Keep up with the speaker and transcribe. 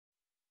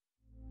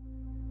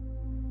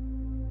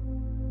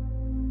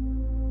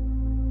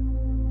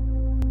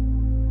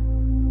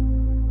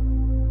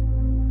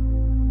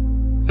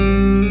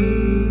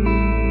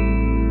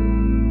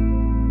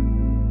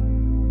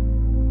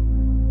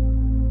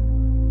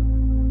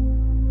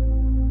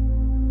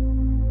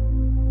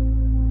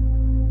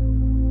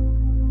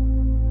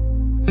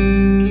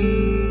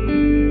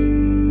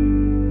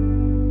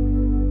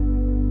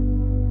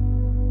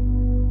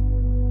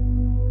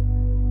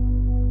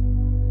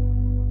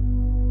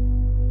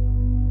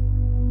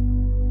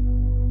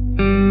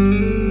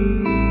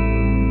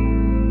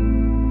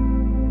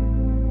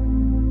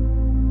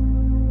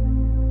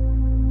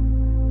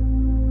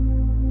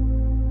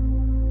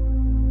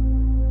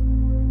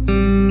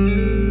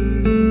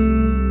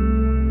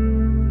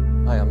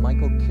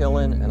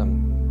Killen, and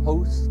I'm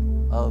host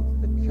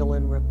of the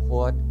Killen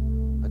Report,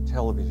 a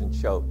television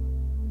show.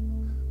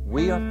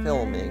 We are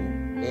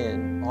filming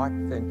in Art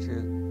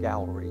Venture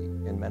Gallery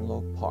in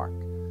Menlo Park,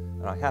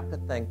 and I have to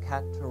thank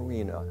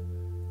Katerina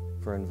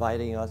for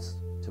inviting us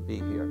to be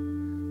here.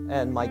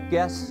 And my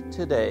guests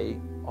today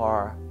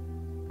are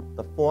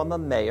the former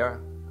mayor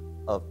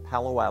of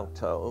Palo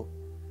Alto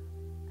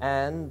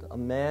and a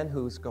man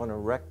who's going to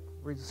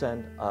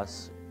represent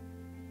us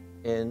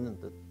in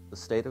the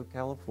state of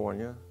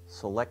California,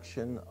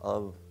 selection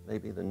of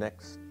maybe the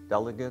next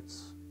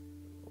delegates.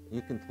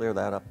 You can clear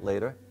that up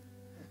later.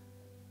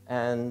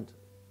 And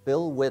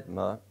Bill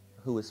Widmer,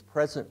 who is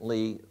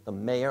presently the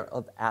mayor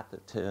of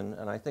Atherton,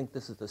 and I think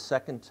this is the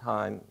second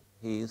time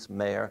he's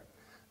mayor.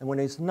 And when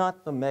he's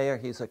not the mayor,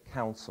 he's a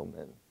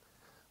councilman.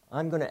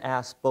 I'm going to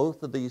ask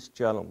both of these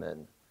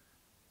gentlemen,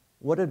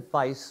 what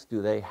advice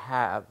do they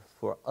have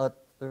for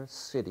other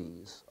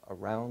cities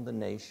around the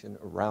nation,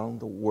 around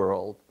the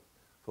world,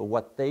 for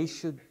what they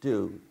should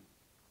do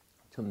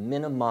to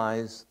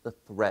minimize the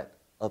threat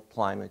of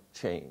climate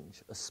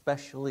change,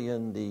 especially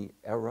in the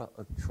era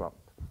of Trump?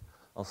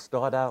 I'll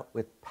start out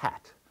with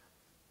Pat.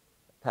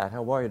 Pat,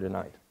 how are you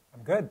tonight?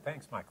 I'm good,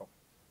 thanks, Michael.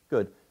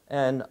 Good.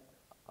 And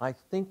I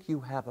think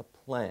you have a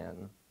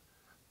plan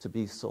to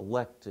be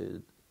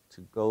selected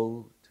to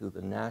go to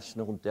the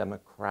National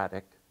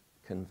Democratic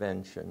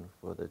Convention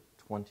for the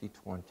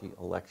 2020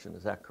 election.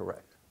 Is that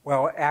correct?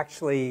 Well,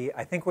 actually,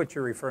 I think what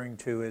you're referring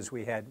to is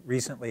we had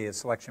recently a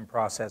selection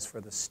process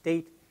for the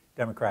state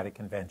Democratic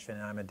Convention,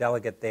 and I'm a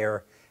delegate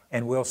there,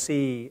 and we'll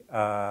see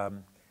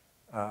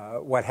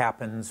what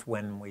happens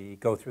when we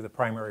go through the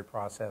primary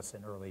process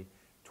in early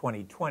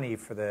 2020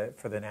 for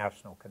the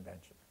national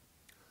convention.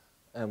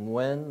 And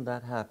when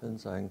that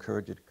happens, I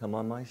encourage you to come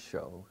on my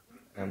show,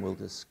 and we'll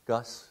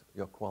discuss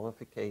your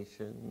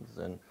qualifications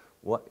and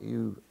what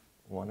you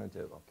want to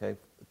do, okay,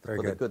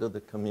 for the good of the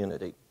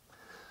community.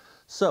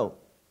 So,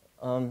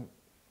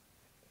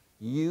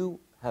 you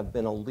have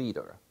been a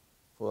leader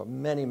for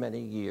many, many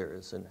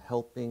years in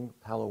helping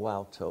Palo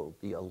Alto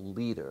be a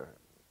leader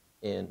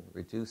in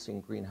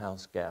reducing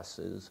greenhouse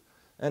gases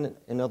and,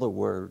 in other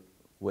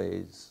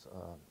ways,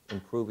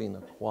 improving the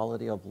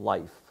quality of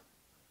life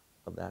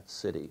of that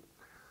city.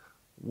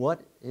 What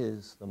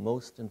is the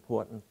most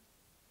important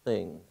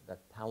thing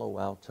that Palo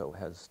Alto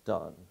has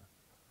done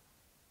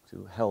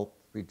to help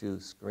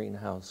reduce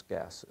greenhouse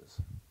gases?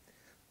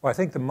 Well, I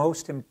think the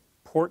most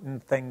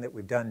important thing that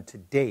we've done to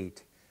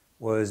date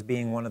was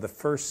being one of the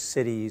first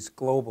cities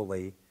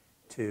globally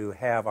to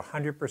have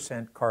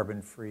 100%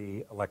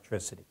 carbon-free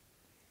electricity.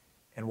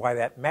 And why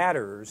that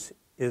matters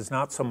is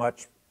not so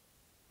much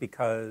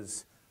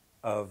because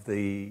of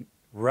the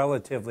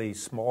relatively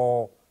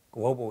small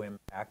global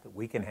impact that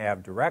we can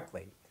have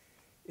directly.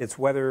 It's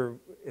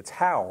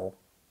how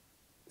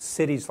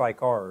cities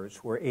like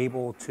ours were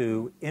able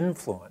to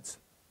influence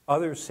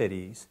other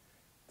cities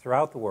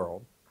throughout the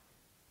world,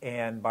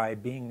 and by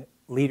being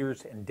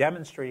leaders and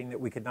demonstrating that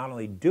we could not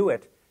only do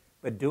it,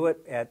 but do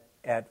it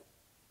at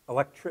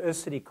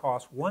electricity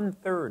costs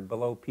 1/3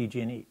 below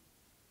PG&E.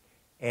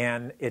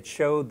 And it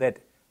showed that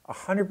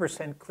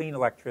 100% clean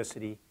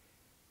electricity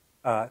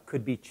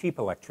could be cheap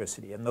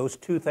electricity. And those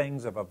two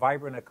things of a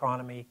vibrant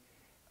economy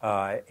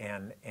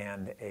and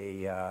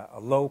a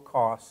low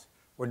cost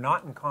were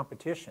not in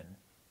competition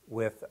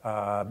with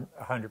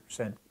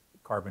 100%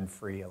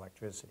 carbon-free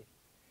electricity.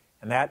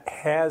 And that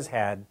has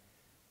had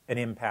an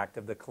impact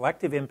of the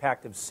collective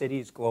impact of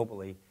cities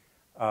globally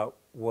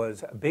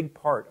was a big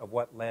part of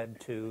what led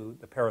to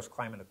the Paris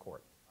Climate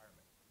Accord.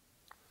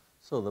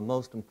 So the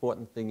most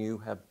important thing you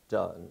have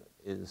done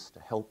is to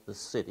help the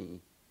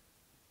city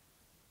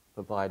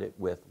provide it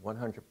with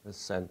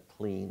 100%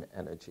 clean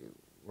energy,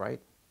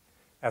 right?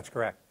 That's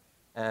correct.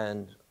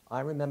 And I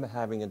remember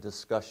having a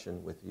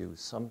discussion with you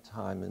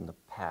sometime in the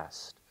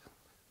past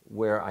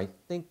where I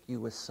think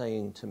you were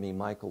saying to me,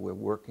 Michael, we're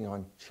working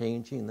on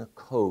changing the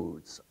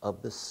codes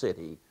of the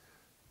city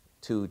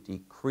to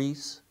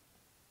decrease,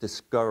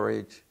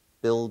 discourage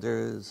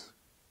builders,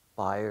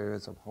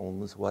 buyers of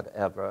homes,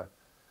 whatever,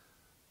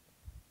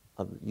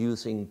 of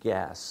using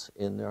gas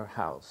in their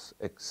house,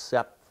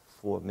 except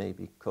for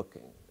maybe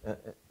cooking.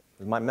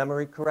 Is my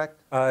memory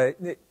correct?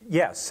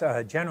 Yes,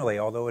 generally,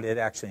 although it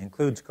actually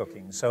includes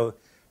cooking. So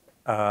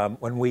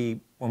when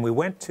we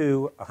went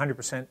to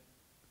 100%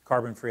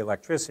 carbon-free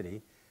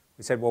electricity,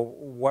 we said, well,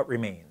 what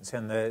remains?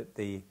 And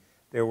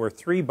there were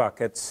three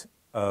buckets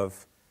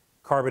of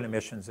carbon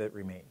emissions that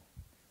remain.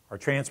 Our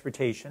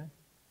transportation,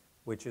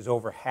 which is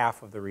over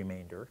half of the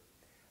remainder,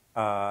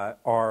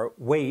 our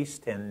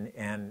waste and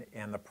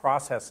the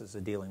processes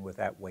of dealing with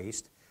that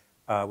waste,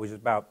 which is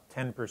about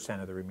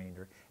 10% of the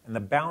remainder. And the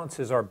balance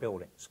is our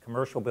buildings,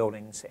 commercial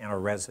buildings and our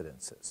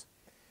residences.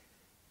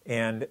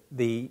 And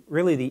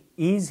really the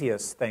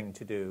easiest thing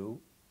to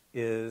do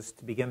is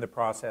to begin the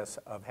process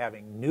of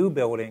having new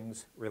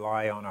buildings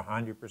rely on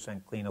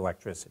 100% clean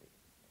electricity.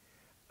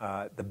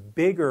 The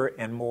bigger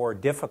and more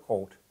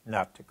difficult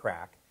nut to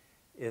crack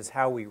is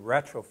how we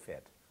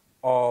retrofit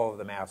all of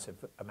the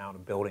massive amount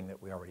of building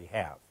that we already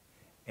have.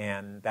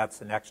 and that's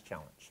the next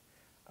challenge.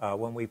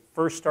 When we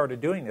first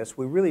started doing this,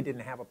 we really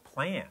didn't have a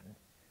plan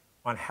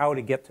on how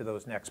to get to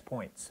those next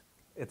points.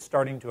 It's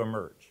starting to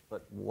emerge.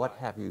 But what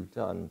have you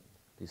done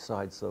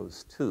besides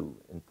those two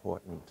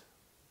important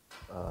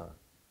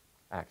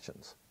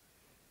actions?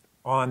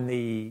 On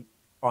the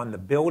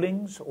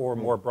buildings or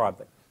more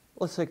broadly?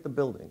 Let's take the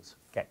buildings.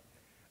 Okay.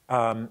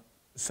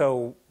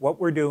 So what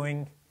we're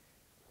doing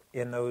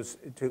in those,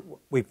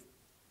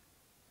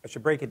 I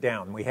should break it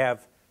down. We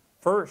have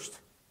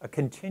first a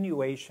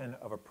continuation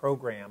of a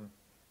program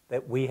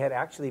that we had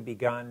actually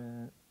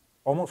begun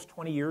almost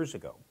 20 years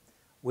ago,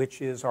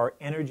 which is our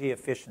energy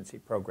efficiency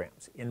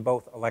programs in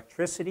both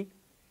electricity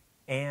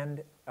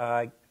and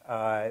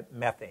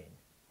methane.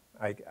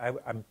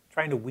 I'm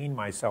trying to wean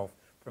myself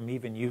from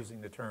even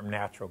using the term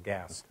natural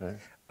gas. Okay.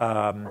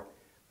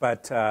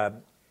 But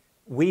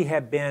we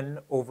have been,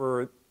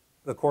 over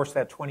the course of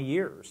that 20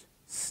 years,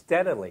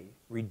 steadily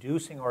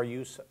reducing our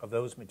use of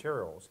those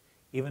materials,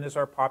 even as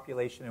our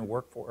population and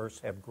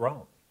workforce have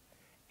grown.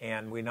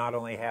 And we not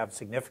only have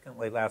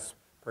significantly less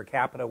per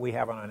capita, we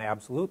have on an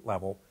absolute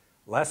level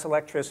less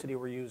electricity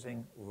we're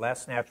using,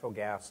 less natural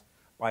gas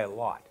by a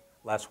lot.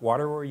 Less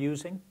water we're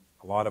using.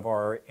 A lot of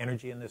our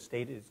energy in this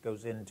state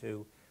goes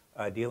into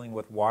dealing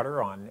with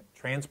water on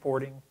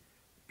transporting,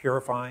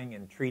 purifying,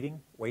 and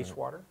treating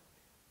wastewater.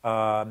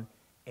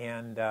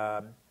 And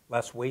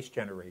less waste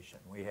generation.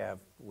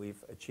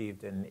 We've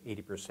achieved an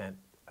 80%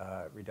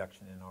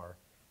 reduction in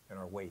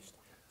our waste.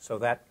 So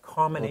that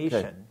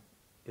combination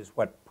is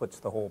what puts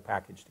the whole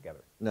package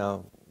together.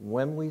 Now,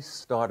 when we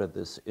started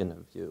this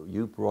interview,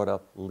 you brought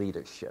up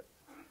leadership.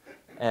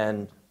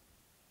 And,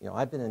 you know,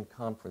 I've been in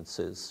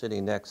conferences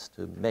sitting next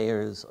to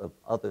mayors of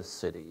other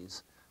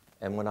cities.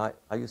 And when I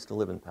used to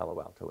live in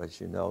Palo Alto,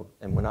 as you know,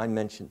 and when I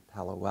mentioned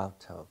Palo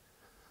Alto,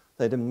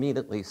 they'd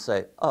immediately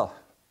say, oh,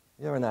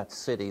 you're in that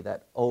city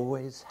that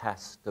always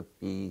has to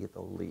be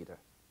the leader.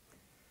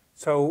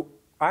 So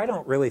I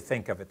don't really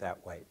think of it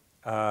that way.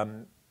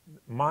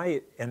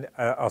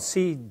 I'll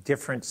see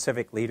different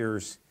civic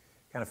leaders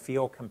kind of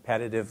feel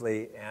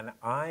competitively, and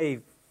I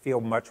feel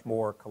much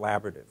more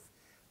collaborative.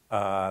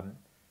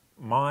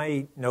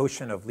 My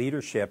notion of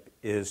leadership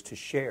is to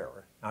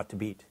share, not to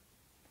beat.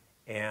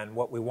 And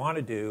what we want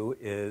to do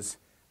is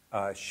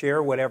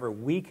share whatever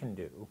we can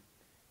do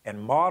and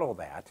model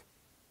that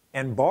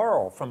and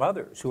borrow from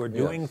others who are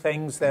doing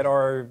things that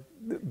are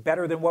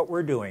better than what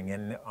we're doing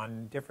and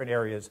on different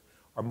areas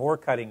are more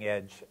cutting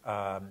edge.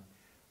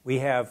 We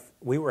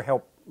were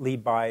helped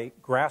lead by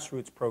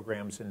grassroots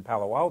programs in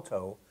Palo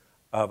Alto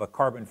of a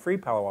carbon-free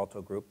Palo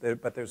Alto group,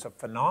 but there's a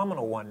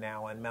phenomenal one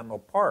now in Menlo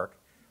Park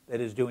that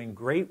is doing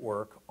great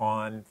work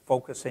on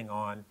focusing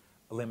on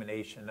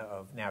elimination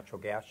of natural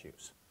gas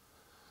use.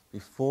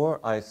 Before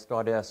I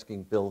start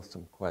asking Bill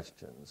some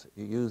questions,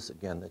 you use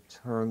again the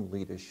term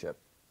leadership.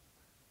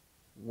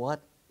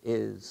 What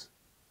is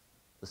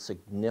the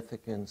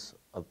significance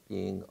of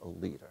being a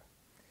leader?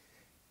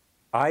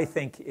 I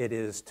think it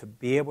is to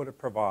be able to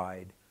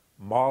provide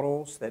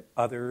models that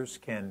others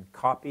can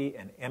copy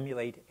and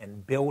emulate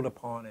and build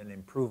upon and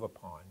improve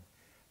upon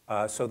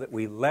so that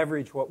we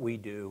leverage what we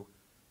do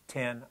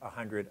 10,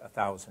 100,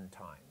 1,000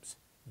 times.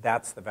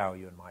 That's the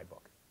value in my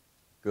book.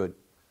 Good.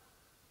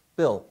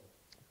 Bill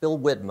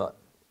Widmer,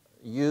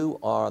 you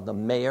are the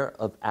mayor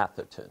of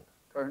Atherton.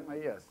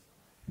 Currently, yes.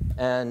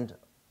 And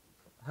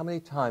how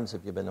many times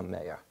have you been a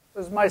mayor?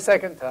 This is my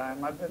second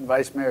time. I've been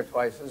vice mayor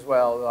twice as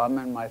well. I'm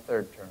in my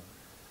third term.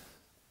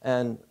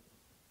 And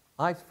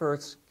I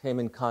first came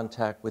in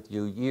contact with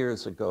you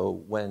years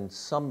ago when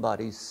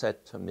somebody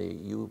said to me,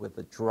 you were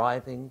the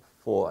driving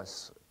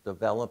force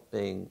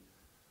developing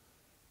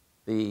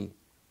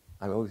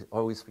I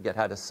always forget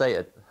how to say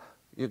it.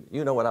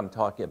 You know what I'm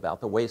talking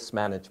about, the waste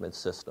management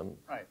system.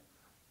 Right.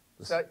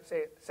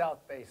 Say South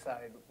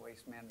Bayside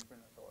Waste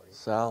Management Authority.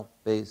 South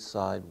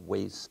Bayside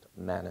Waste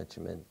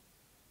Management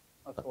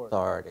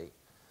Authority.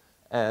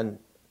 And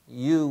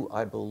you,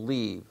 I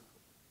believe,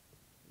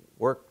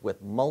 worked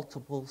with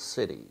multiple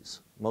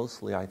cities,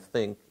 mostly I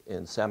think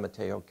in San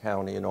Mateo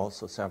County and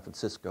also San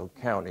Francisco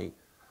County,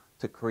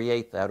 to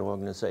create that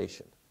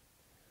organization.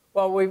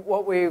 Well,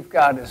 what we've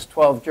got is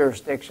 12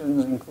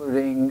 jurisdictions,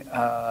 including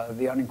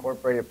the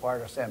unincorporated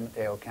part of San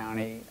Mateo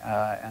County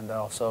and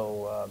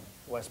also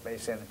West Bay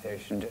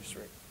Sanitation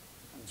District.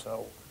 And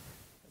so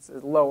it's the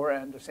lower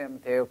end of San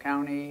Mateo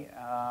County,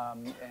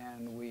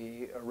 and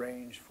we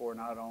arrange for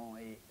not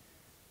only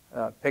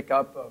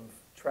pickup of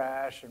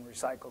trash and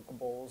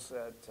recyclables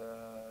at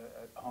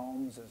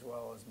homes as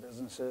well as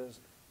businesses,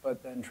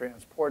 but then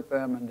transport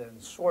them and then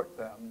sort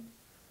them.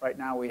 Right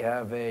now we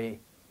have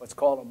what's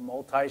called a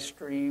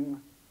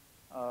multi-stream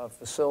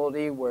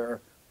facility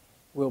where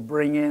we'll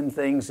bring in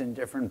things in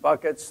different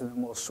buckets and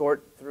then we'll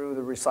sort through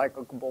the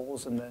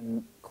recyclables and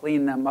then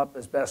clean them up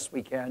as best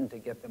we can to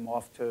get them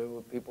off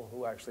to people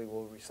who actually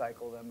will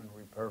recycle them and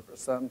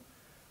repurpose them.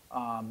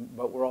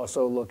 But we're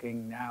also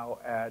looking now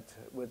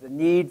with the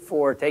need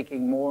for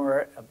taking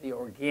more of the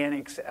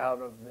organics out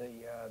of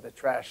the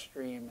trash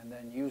stream and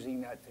then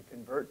using that to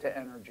convert to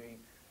energy.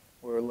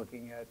 we're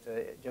looking at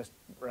just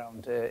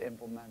around to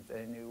implement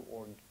a new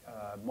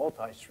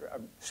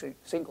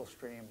single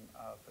stream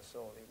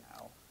facility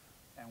now,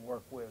 and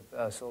work with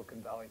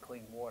Silicon Valley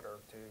Clean Water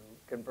to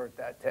convert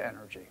that to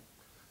energy.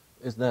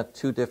 Isn't that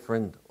two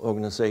different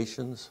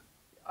organizations?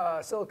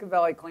 Silicon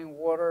Valley Clean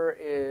Water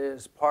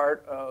is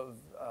part of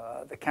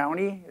the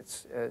county.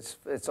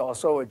 It's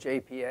also a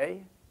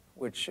JPA,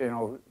 which, you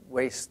know,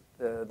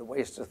 the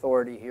waste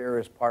authority here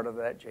is part of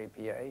that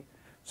JPA.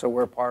 So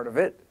we're part of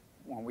it.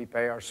 When we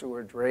pay our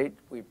sewage rate,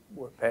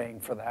 we're paying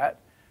for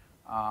that.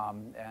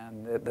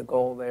 And the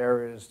goal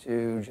there is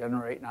to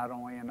generate not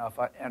only enough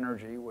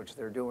energy, which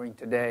they're doing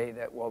today,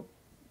 that will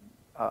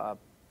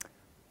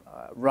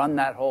run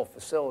that whole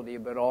facility,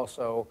 but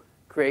also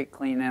create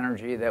clean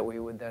energy that we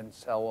would then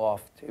sell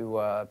off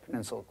to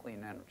Peninsula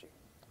Clean Energy.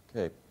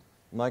 Okay.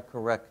 Am I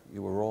correct?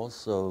 You were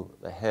also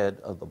the head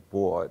of the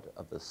board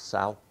of the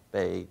South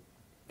Bay.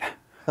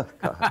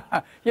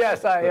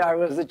 Yes, I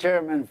was the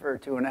chairman for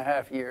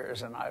 2.5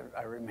 years, and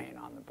I remain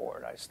on the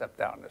board. I stepped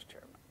down as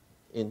chairman.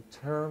 In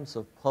terms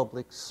of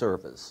public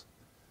service,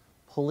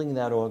 pulling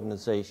that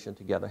organization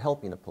together,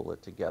 helping to pull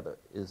it together,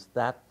 is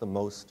that the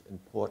most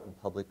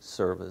important public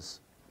service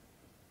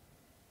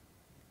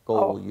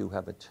goal you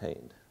have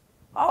attained?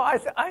 Oh,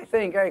 I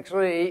think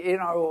actually, you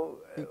know,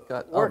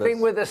 working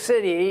with the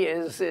city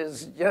is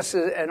just,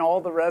 and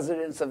all the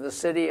residents of the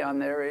city on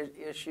their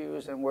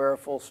issues, and we're a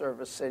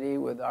full-service city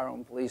with our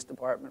own police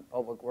department,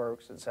 public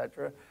works, et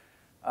cetera.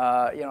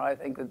 You know, I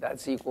think that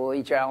that's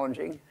equally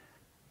challenging.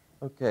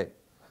 Okay.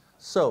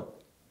 So,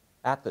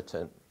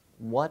 Atherton,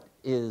 what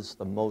is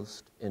the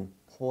most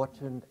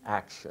important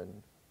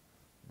action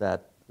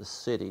that the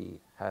city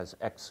has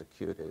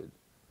executed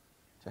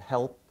to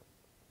help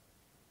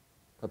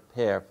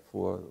prepare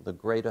for the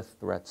greater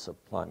threats of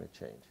climate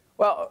change?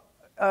 Well,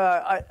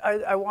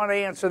 I want to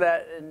answer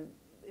that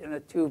in a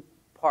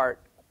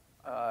two-part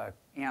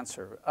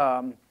answer.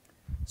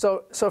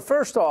 So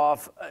first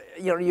off,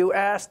 you know, you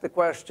asked the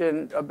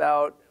question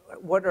about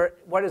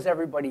what is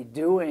everybody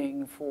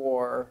doing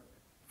for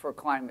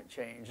climate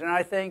change, and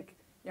I think,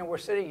 you know, we're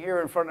sitting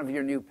here in front of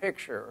your new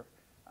picture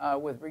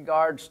with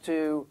regards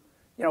to,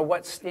 you know,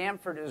 what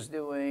Stanford is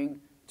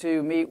doing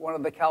to meet one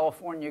of the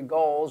California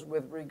goals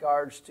with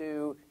regards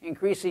to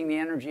increasing the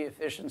energy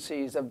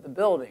efficiencies of the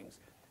buildings.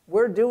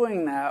 We're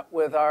doing that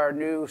with our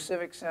new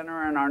Civic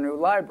Center and our new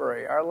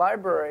library. Our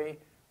library,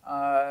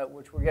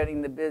 which we're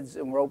getting the bids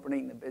and we're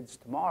opening the bids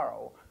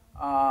tomorrow,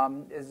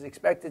 is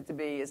expected to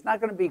be, it's not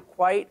going to be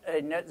quite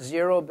a net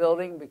zero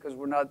building because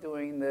we're not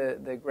doing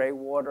the gray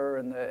water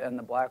and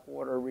the black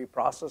water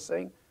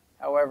reprocessing.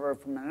 However,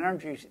 from an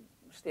energy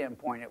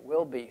standpoint, it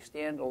will be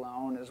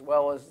standalone, as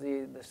well as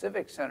the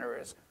Civic Center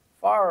is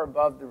far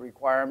above the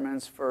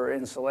requirements for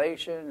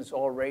insulation. It's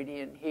all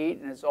radiant heat,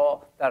 and it's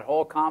all, that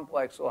whole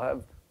complex will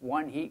have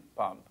one heat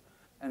pump.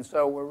 And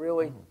so we're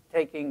really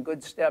taking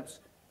good steps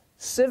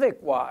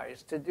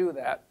civic-wise to do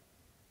that.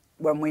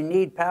 When we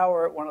need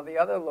power at one of the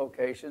other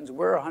locations,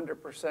 we're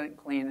 100%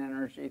 clean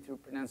energy through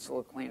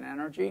Peninsula Clean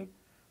Energy.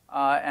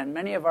 And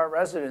many of our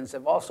residents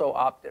have also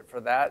opted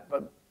for that,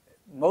 but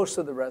most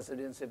of the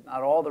residents, if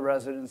not all the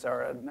residents,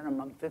 are at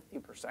minimum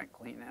 50%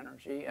 clean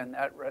energy, and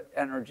that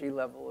energy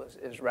level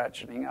is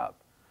ratcheting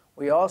up.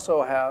 We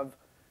also have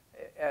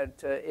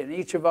in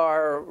each of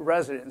our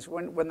residents,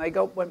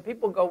 when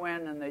people go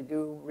in and they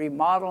do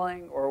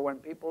remodeling, or when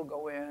people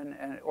go in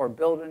or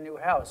build a new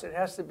house, it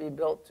has to be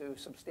built to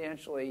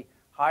substantially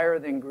higher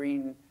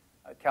than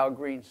Cal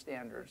Green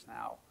standards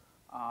now.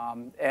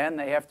 And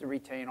they have to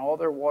retain all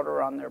their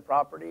water on their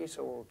property,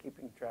 so we're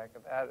keeping track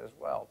of that as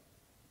well.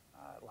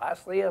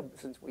 Lastly,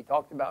 since we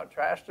talked about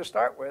trash to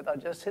start with, I'll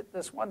just hit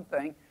this one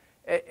thing.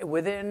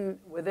 Within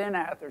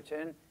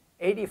Atherton,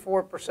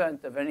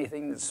 84% of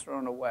anything that's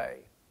thrown away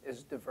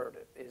is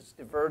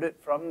diverted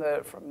from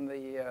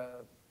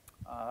the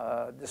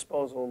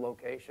disposal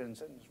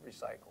locations and is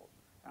recycled.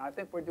 And I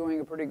think we're doing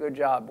a pretty good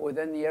job.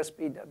 Within the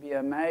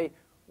SBWMA,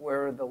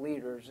 we're the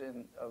leaders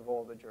of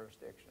all the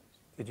jurisdictions.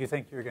 Did you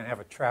think you were going to have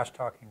a trash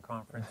talking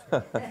conference?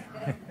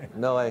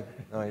 No, I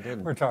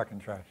didn't. We're talking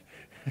trash.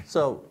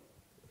 So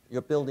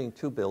you're building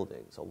two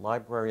buildings, a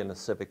library and a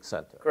civic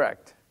center.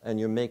 Correct. And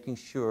you're making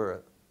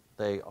sure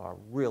they are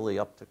really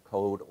up to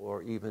code,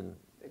 or even,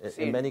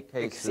 in many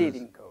cases,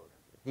 exceeding code.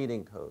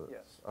 Heating code.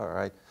 Yes. All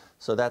right.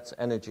 So that's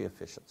energy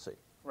efficiency.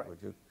 Right.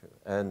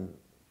 And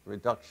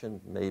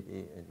reduction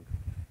maybe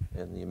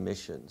in the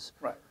emissions.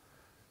 Right.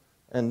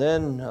 And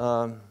then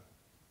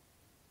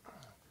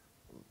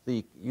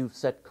you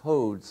set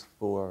codes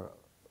for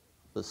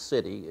the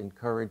city,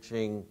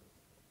 encouraging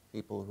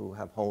people who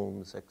have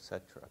homes,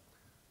 etc.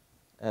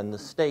 And the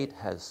state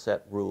has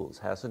set rules,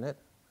 hasn't it?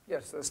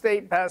 Yes, the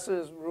state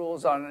passes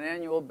rules on an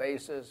annual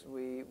basis.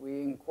 We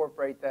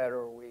incorporate that,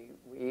 or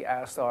we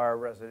ask our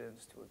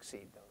residents to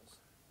exceed those.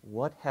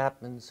 What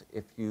happens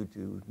if you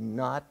do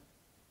not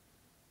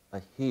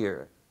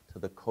adhere to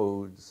the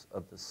codes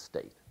of the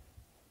state?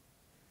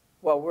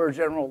 Well, we're a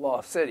general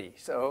law city,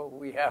 so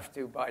we have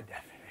to by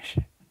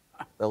definition.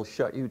 They'll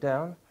shut you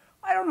down?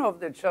 I don't know if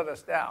they'd shut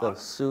us down. They'll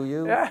sue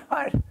you? Yeah,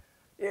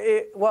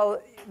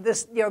 Well,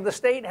 the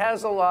state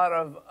has a lot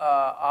of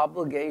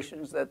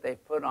obligations that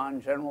they've put on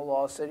general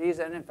law cities,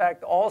 and in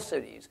fact, all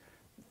cities,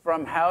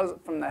 from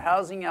the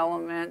housing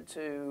element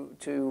to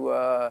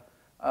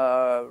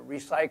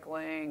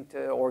recycling to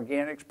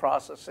organics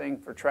processing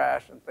for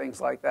trash and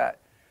things like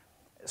that.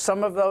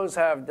 Some of those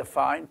have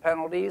defined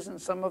penalties, and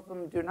some of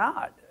them do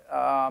not.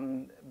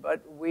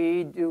 But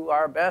we do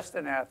our best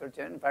in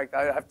Atherton. In fact,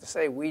 I have to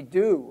say we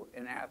do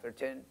in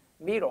Atherton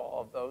meet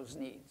all of those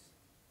needs.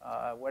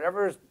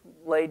 Whatever is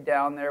laid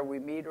down there, we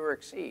meet or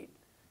exceed.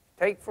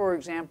 Take, for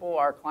example,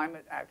 our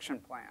climate action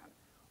plan.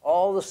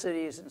 All the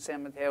cities in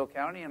San Mateo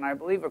County, and I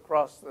believe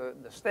across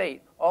the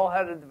state, all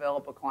had to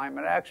develop a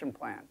climate action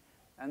plan.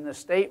 And the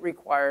state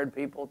required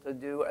people to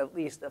do at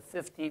least a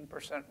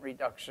 15%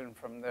 reduction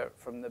from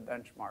the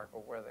benchmark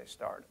of where they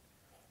started.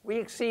 We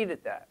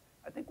exceeded that.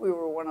 I think we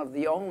were one of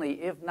the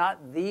only, if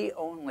not the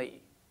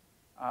only,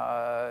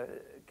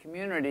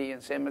 community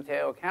in San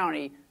Mateo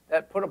County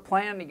that put a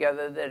plan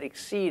together that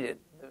exceeded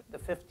the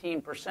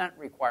 15%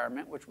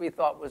 requirement, which we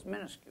thought was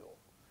minuscule.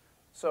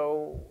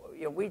 So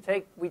we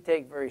take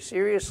very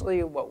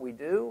seriously what we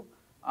do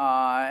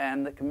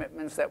and the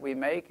commitments that we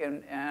make.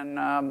 And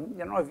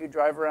if you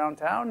drive around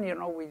town,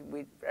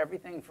 we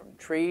everything from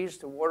trees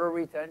to water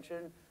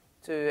retention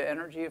to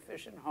energy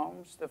efficient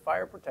homes to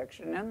fire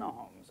protection in the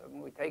homes. I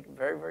mean, we take it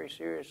very, very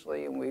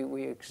seriously, and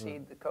we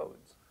exceed the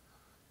codes.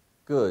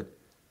 Good.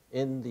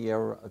 In the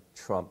era of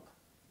Trump,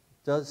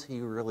 does he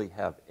really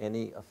have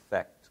any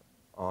effect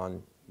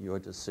on your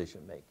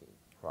decision-making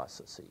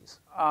processes?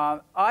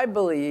 I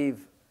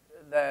believe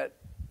that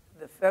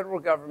the federal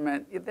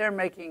government, if they're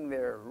making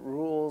their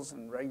rules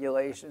and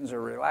regulations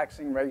or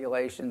relaxing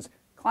regulations,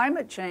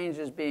 climate change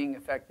is being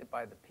affected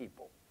by the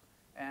people.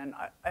 And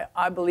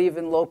I believe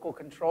in local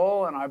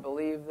control, and I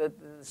believe that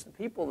it's the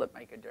people that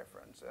make a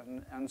difference.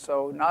 And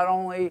so not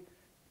only,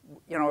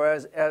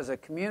 as a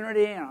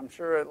community, and I'm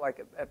sure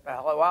like at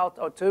Palo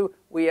Alto too,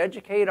 we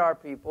educate our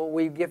people,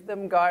 we give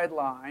them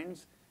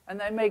guidelines, and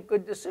they make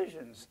good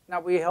decisions.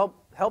 Now, we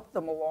help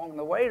them along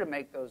the way to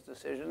make those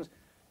decisions,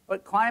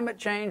 but climate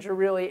change, or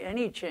really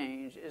any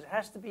change, it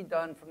has to be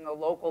done from the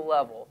local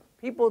level.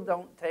 People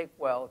don't take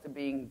well to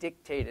being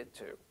dictated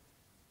to.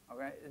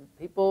 Okay?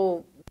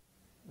 People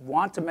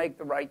want to make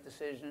the right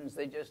decisions.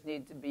 They just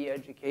need to be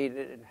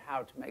educated in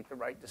how to make the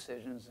right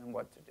decisions and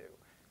what to do.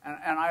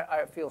 And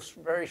I feel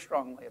very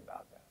strongly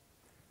about that.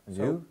 And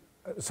you?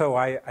 So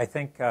I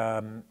think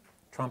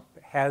Trump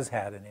has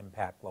had an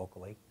impact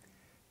locally.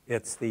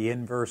 It's the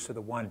inverse of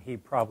the one he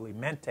probably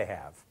meant to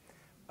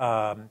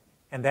have.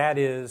 And that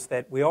is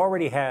that we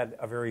already had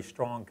a very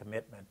strong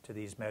commitment to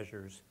these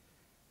measures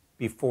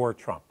before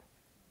Trump.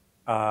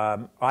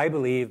 I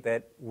believe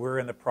that we're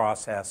in the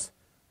process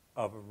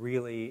of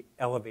really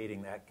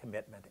elevating that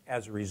commitment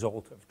as a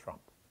result of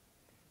Trump.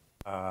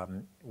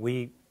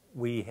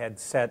 We had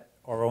set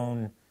our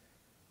own,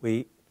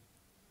 we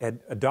had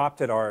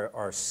adopted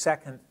our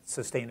second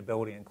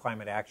sustainability and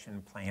climate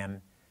action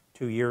plan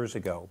 2 years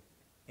ago.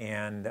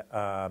 And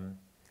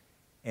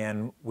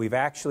we've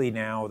actually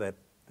now, that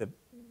the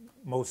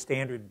most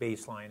standard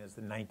baseline is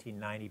the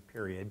 1990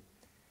 period,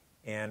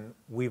 and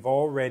we've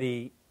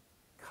already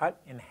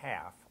cut in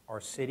half our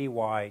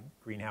citywide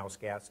greenhouse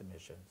gas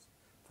emissions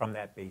from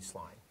that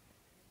baseline.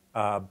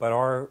 But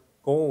our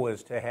goal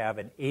is to have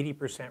an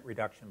 80%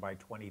 reduction by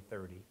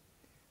 2030.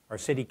 Our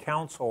city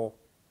council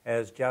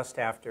has, just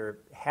after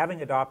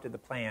having adopted the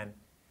plan,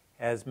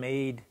 has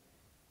made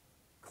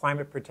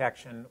climate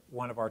protection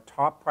one of our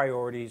top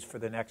priorities for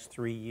the next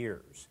 3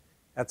 years.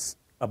 That's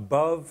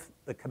above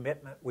the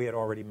commitment we had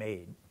already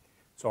made.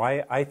 So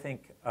I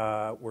think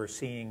we're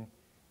seeing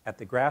at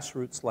the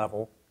grassroots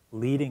level,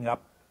 leading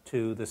up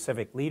to the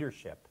civic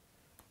leadership,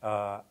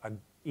 an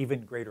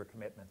even greater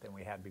commitment than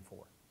we had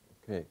before.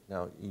 Okay,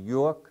 now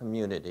your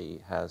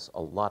community has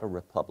a lot of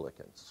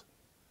Republicans.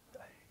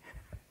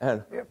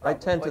 And yeah, I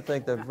tend to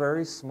think they're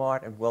very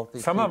smart and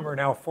wealthy Some people. of them are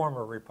now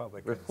former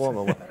Republicans.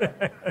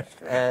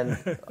 And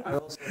I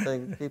also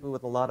think people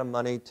with a lot of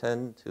money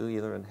tend to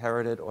either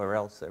inherit it or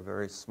else they're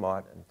very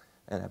smart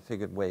and have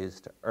figured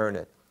ways to earn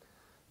it.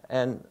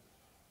 And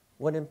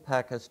what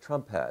impact has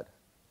Trump had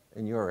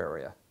in your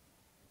area?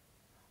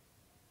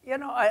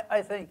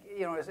 I think,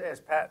 as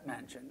Pat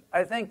mentioned,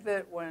 I think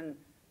that when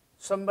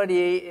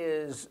somebody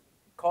is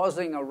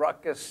causing a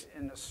ruckus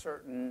in a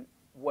certain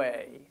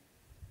way,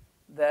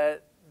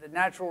 that the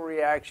natural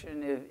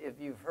reaction, if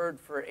you've heard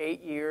for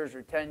 8 years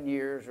or 10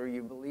 years, or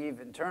you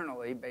believe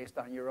internally based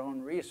on your own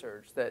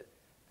research that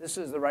this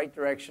is the right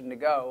direction to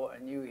go,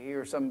 and you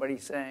hear somebody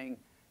saying,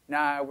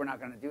 nah, we're not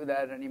going to do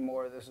that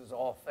anymore, this is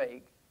all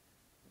fake,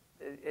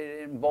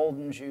 it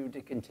emboldens you to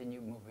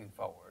continue moving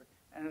forward.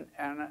 And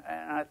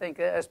I think,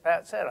 as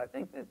Pat said, I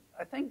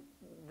think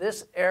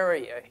this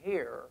area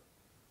here,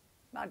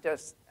 not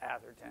just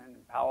Atherton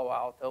and Palo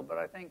Alto, but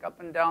I think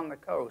up and down the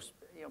coast,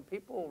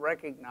 people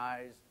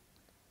recognize,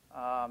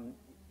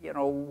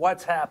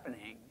 what's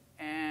happening,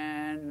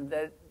 and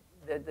that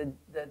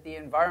the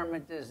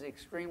environment is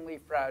extremely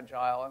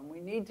fragile, and we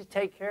need to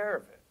take care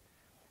of it.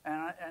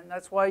 And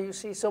that's why you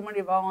see so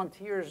many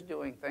volunteers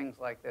doing things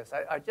like this.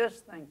 I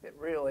just think that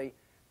really,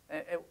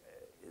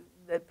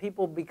 that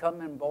people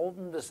become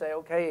emboldened to say,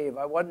 okay, if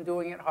I wasn't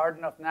doing it hard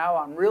enough now,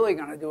 I'm really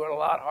going to do it a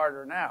lot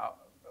harder now,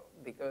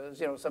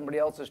 because somebody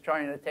else is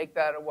trying to take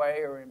that away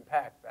or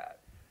impact that.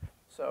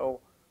 So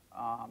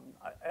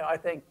I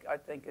think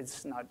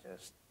it's not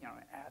just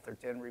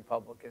Atherton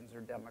Republicans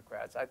or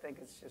Democrats. I think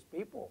it's just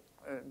people.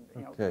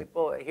 Okay.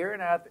 People here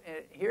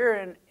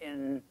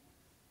in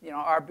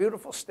our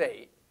beautiful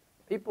state.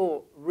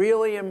 People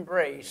really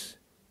embrace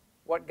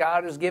what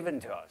God has given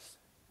to us,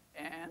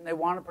 and they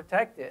want to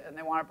protect it, and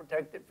they want to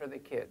protect it for the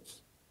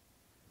kids.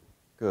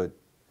 Good.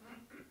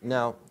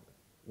 Now,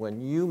 when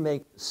you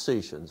make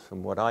decisions,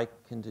 from what I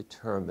can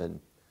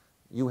determine,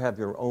 you have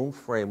your own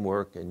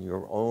framework and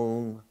your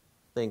own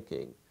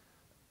thinking.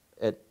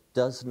 It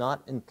does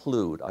not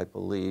include, I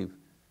believe,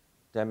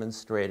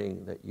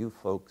 demonstrating that you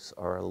folks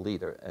are a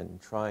leader and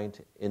trying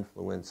to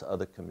influence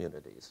other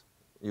communities.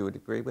 You would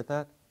agree with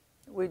that?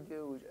 We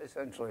do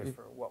essentially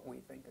for what we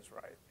think is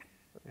right,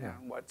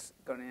 and what's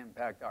going to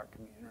impact our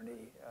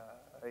community.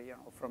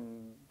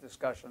 From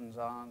discussions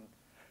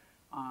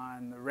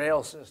on the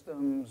rail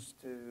systems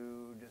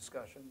to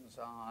discussions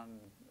on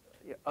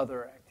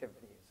other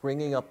activities.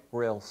 Bringing up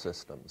rail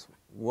systems,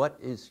 what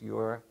is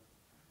your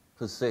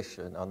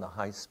position on the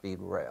high-speed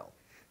rail?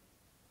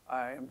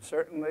 I am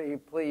certainly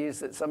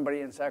pleased that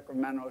somebody in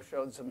Sacramento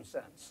showed some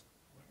sense,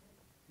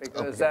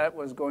 because that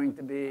was going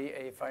to be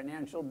a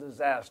financial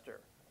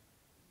disaster.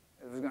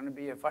 It was going to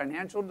be a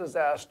financial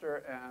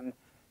disaster, and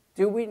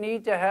do we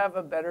need to have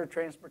a better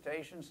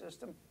transportation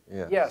system?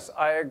 Yes. Yes,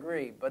 I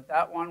agree, but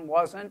that one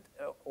wasn't,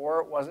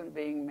 or it wasn't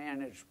being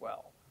managed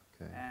well.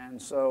 Okay.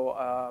 And so,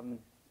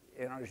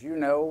 as you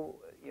know,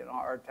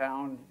 our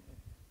town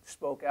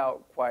spoke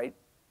out quite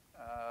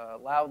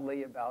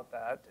loudly about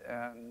that,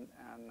 and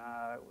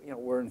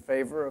we're in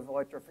favor of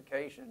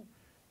electrification,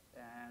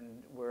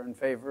 and we're in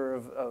favor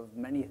of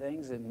many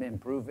things and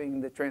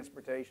improving the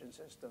transportation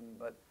system.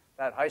 But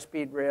that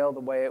high-speed rail, the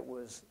way it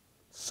was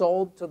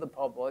sold to the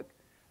public,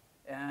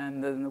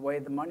 and then the way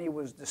the money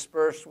was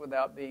dispersed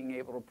without being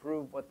able to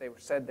prove what they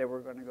said they were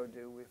going to go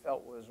do, we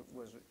felt was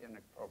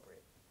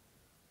inappropriate.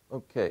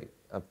 Okay,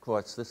 of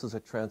course, this is a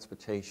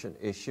transportation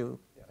issue,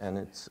 Yes.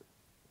 and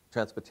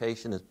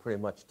transportation is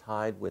pretty much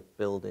tied with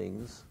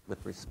buildings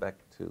with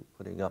respect to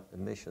putting up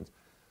emissions.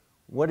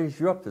 What is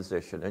your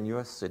position and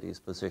your city's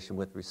position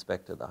with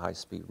respect to the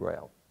high-speed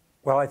rail?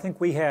 Well, I think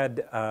we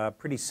had a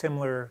pretty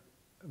similar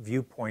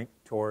viewpoint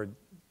toward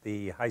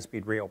the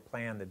high-speed rail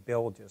plan that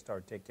Bill just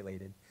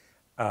articulated.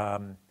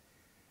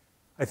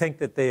 I think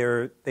that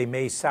they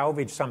may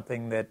salvage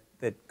something that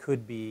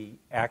could be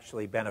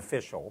actually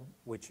beneficial,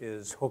 which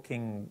is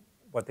hooking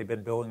what they've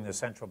been building in the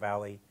Central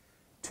Valley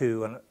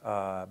to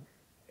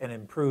an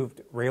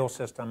improved rail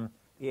system,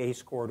 the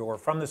ACE corridor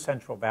from the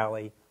Central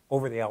Valley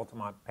over the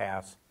Altamont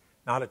Pass.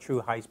 Not a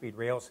true high-speed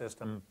rail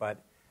system,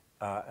 but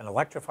an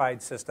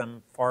electrified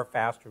system, far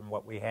faster than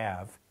what we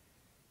have.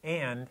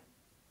 And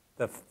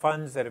the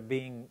funds that are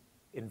being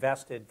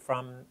invested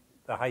from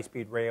the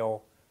high-speed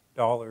rail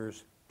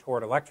dollars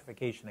toward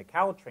electrification of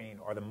Caltrain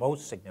are the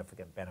most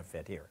significant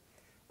benefit here.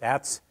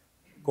 That's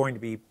going to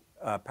be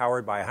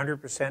powered by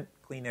 100%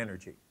 clean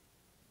energy.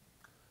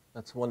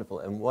 That's wonderful.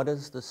 And what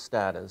is the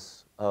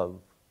status of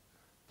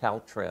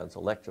Caltrain's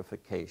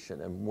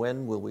electrification, and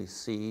when will we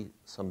see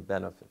some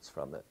benefits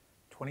from it?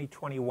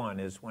 2021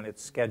 is when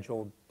it's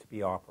scheduled to be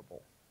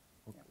operable.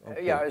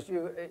 Okay. Yeah, as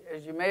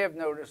you may have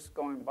noticed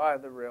going by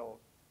the rail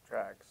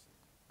tracks,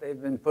 they've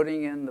been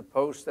putting in the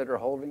posts that are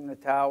holding the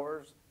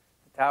towers.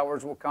 The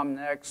towers will come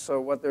next,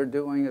 so what they're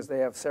doing is they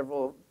have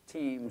several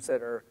teams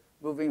that are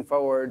moving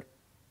forward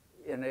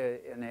in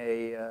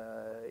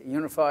a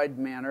unified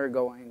manner,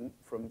 going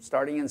from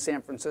starting in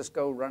San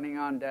Francisco, running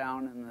on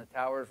down, and the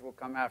towers will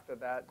come after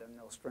that, then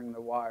they'll string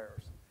the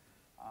wires.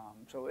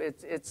 So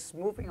it's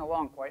moving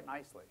along quite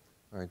nicely.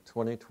 All right,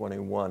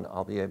 2021,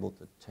 I'll be able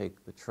to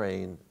take the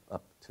train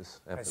up to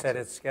San Francisco. I said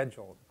it's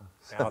scheduled.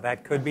 Now,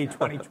 that could be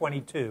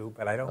 2022,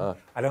 but I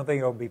don't think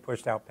it'll be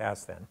pushed out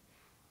past then.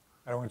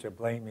 I don't want you to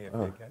blame me if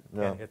you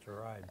can't hitch a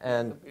ride.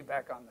 We'll be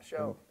back on the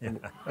show.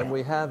 And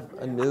we have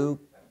a new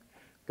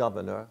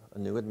governor, a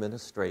new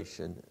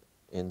administration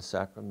in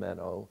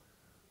Sacramento.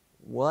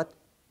 What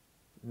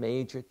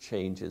major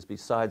changes,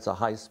 besides a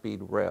high-speed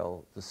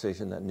rail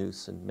decision that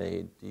Newsom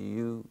made,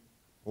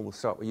 we'll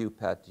start with you,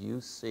 Pat, do you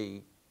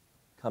see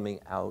coming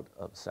out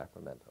of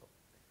Sacramento?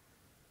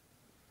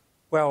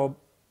 Well,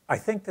 I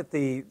think that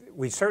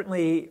we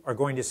certainly are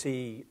going to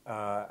see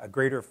a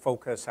greater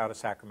focus out of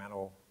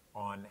Sacramento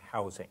on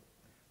housing.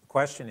 The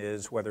question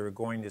is whether we're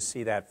going to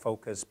see that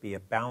focus be a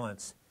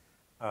balance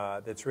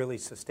that's really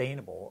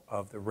sustainable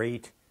of the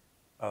rate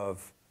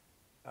of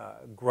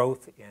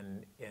growth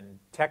in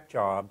tech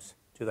jobs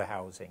to the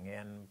housing.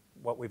 And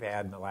what we've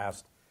had in the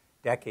last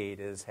decade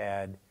has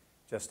had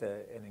just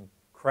an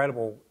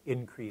incredible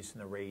increase in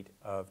the rate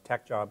of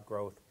tech job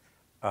growth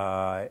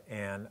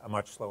and a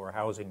much slower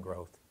housing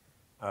growth.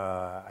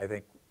 I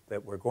think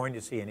that we're going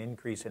to see an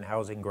increase in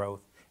housing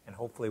growth and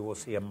hopefully we'll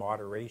see a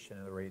moderation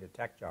in the rate of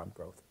tech job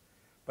growth.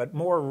 But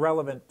more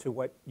relevant to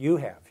what you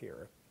have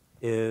here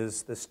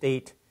is the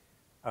state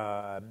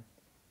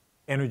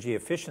energy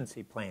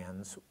efficiency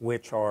plans,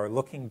 which are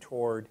looking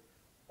toward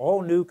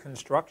all new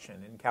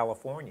construction in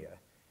California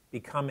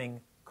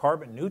becoming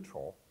carbon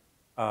neutral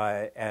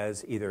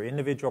as either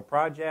individual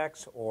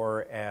projects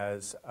or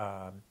as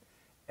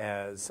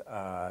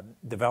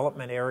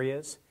development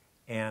areas,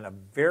 and a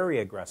very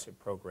aggressive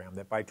program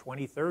that by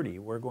 2030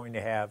 we're going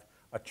to have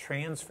a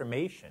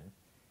transformation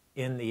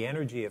in the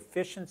energy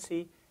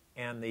efficiency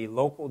and the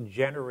local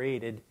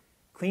generated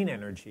clean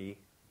energy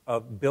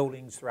of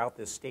buildings throughout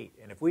this state.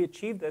 And if we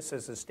achieve this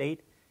as a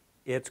state,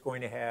 it's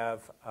going to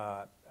have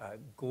a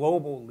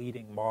global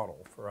leading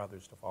model for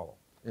others to follow.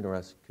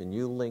 Interesting. Can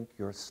you link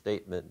your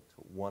statement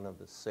to one of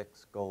the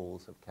 6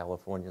 goals of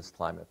California's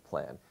climate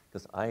plan?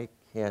 Because I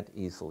can't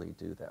easily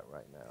do that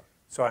right now.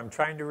 So I'm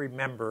trying to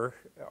remember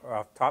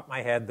off the top of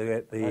my head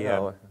the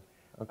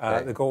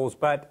goals,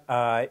 but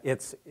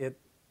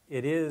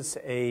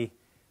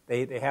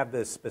they have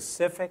the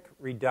specific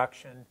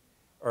reduction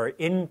or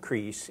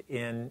increase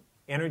in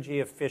energy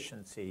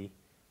efficiency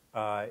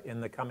in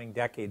the coming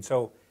decade.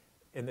 So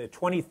in the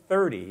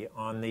 2030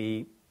 on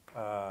the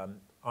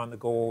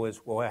goal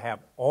is we'll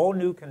have all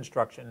new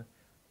construction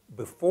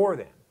before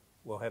then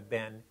will have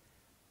been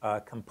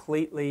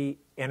completely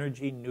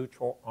energy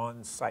neutral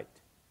on site.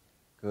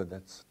 Good,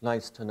 that's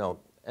nice to know.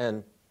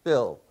 And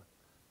Bill,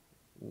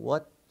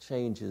 what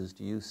changes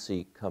do you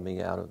see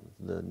coming out of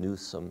the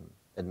Newsom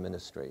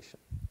administration?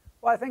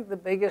 Well, I think the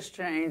biggest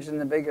change and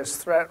the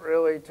biggest threat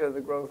really to the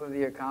growth of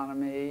the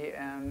economy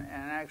and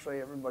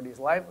actually everybody's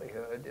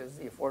livelihood is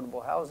the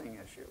affordable housing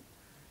issue.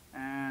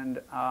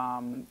 And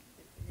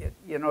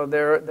you know,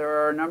 there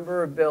are a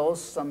number of bills.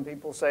 Some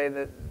people say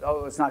that,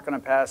 oh, it's not going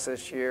to pass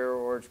this year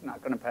or it's not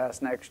going to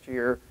pass next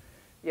year.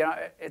 You know,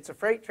 it's a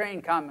freight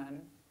train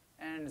coming,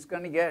 and it's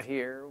going to get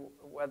here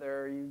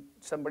whether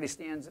somebody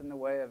stands in the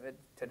way of it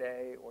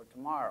today or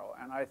tomorrow.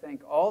 And I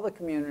think all the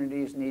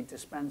communities need to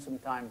spend some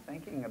time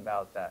thinking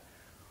about that.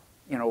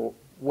 You know,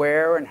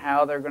 where and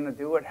how they're going to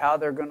do it, how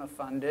they're going to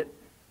fund it.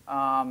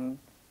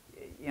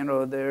 You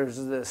know, there's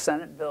the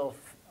Senate bill,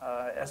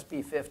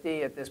 SB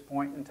 50 at this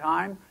point in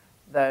time,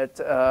 that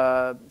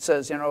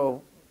says, you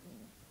know,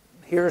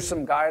 here's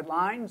some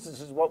guidelines. This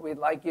is what we'd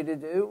like you to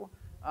do.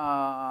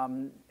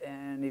 And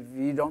if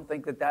you don't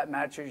think that that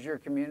matches your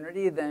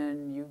community,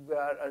 then you've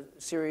got a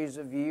series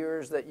of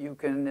years that you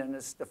can, and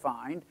it's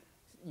defined,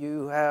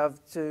 you have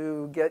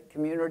to get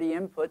community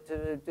input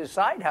to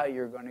decide how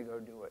you're going to go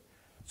do it.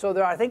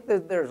 So I think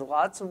that there's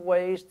lots of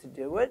ways to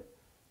do it,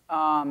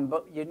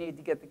 but you need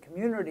to get the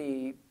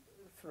community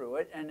through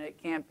it, and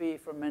it can't be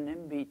from an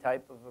NIMBY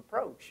type of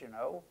approach, you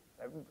know.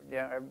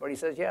 Everybody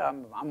says, yeah,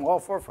 I'm all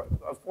for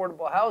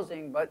affordable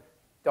housing, but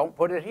don't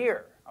put it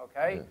here,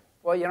 okay? Yeah.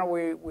 Well, you know,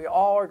 we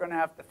all are going to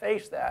have to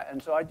face that.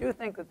 And so I do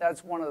think that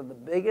that's one of the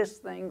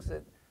biggest things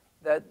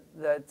that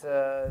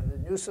the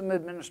Newsom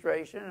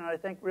administration, and I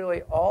think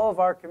really all of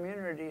our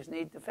communities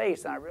need to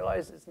face. And I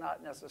realize it's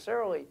not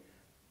necessarily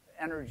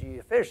energy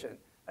efficient.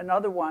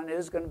 Another one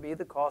is going to be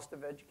the cost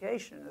of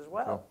education as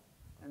well.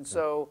 Oh. And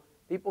so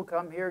people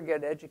come here,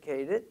 get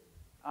educated,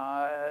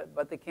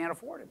 but they can't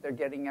afford it. They're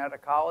getting out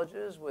of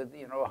colleges with,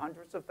 you know,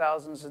 hundreds of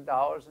thousands of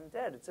dollars in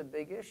debt. It's a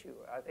big issue.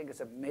 I think it's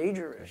a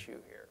major issue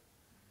here.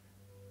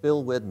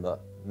 Bill Widmer,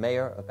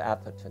 Mayor of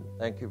Atherton.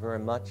 Thank you very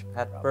much.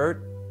 Pat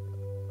Burt,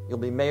 you'll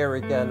be Mayor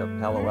again of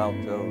Palo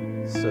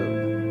Alto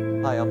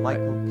soon. Hi, I'm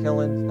Michael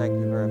Killen. Thank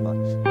you very much.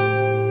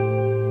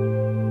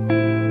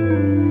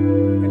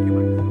 Thank you,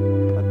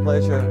 Mike. My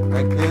pleasure.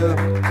 Thank you.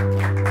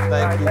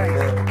 Thank you,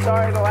 Bill.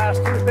 Sorry, the last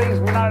 2 things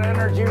were not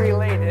energy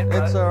related.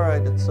 It's all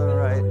right. It's all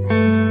right.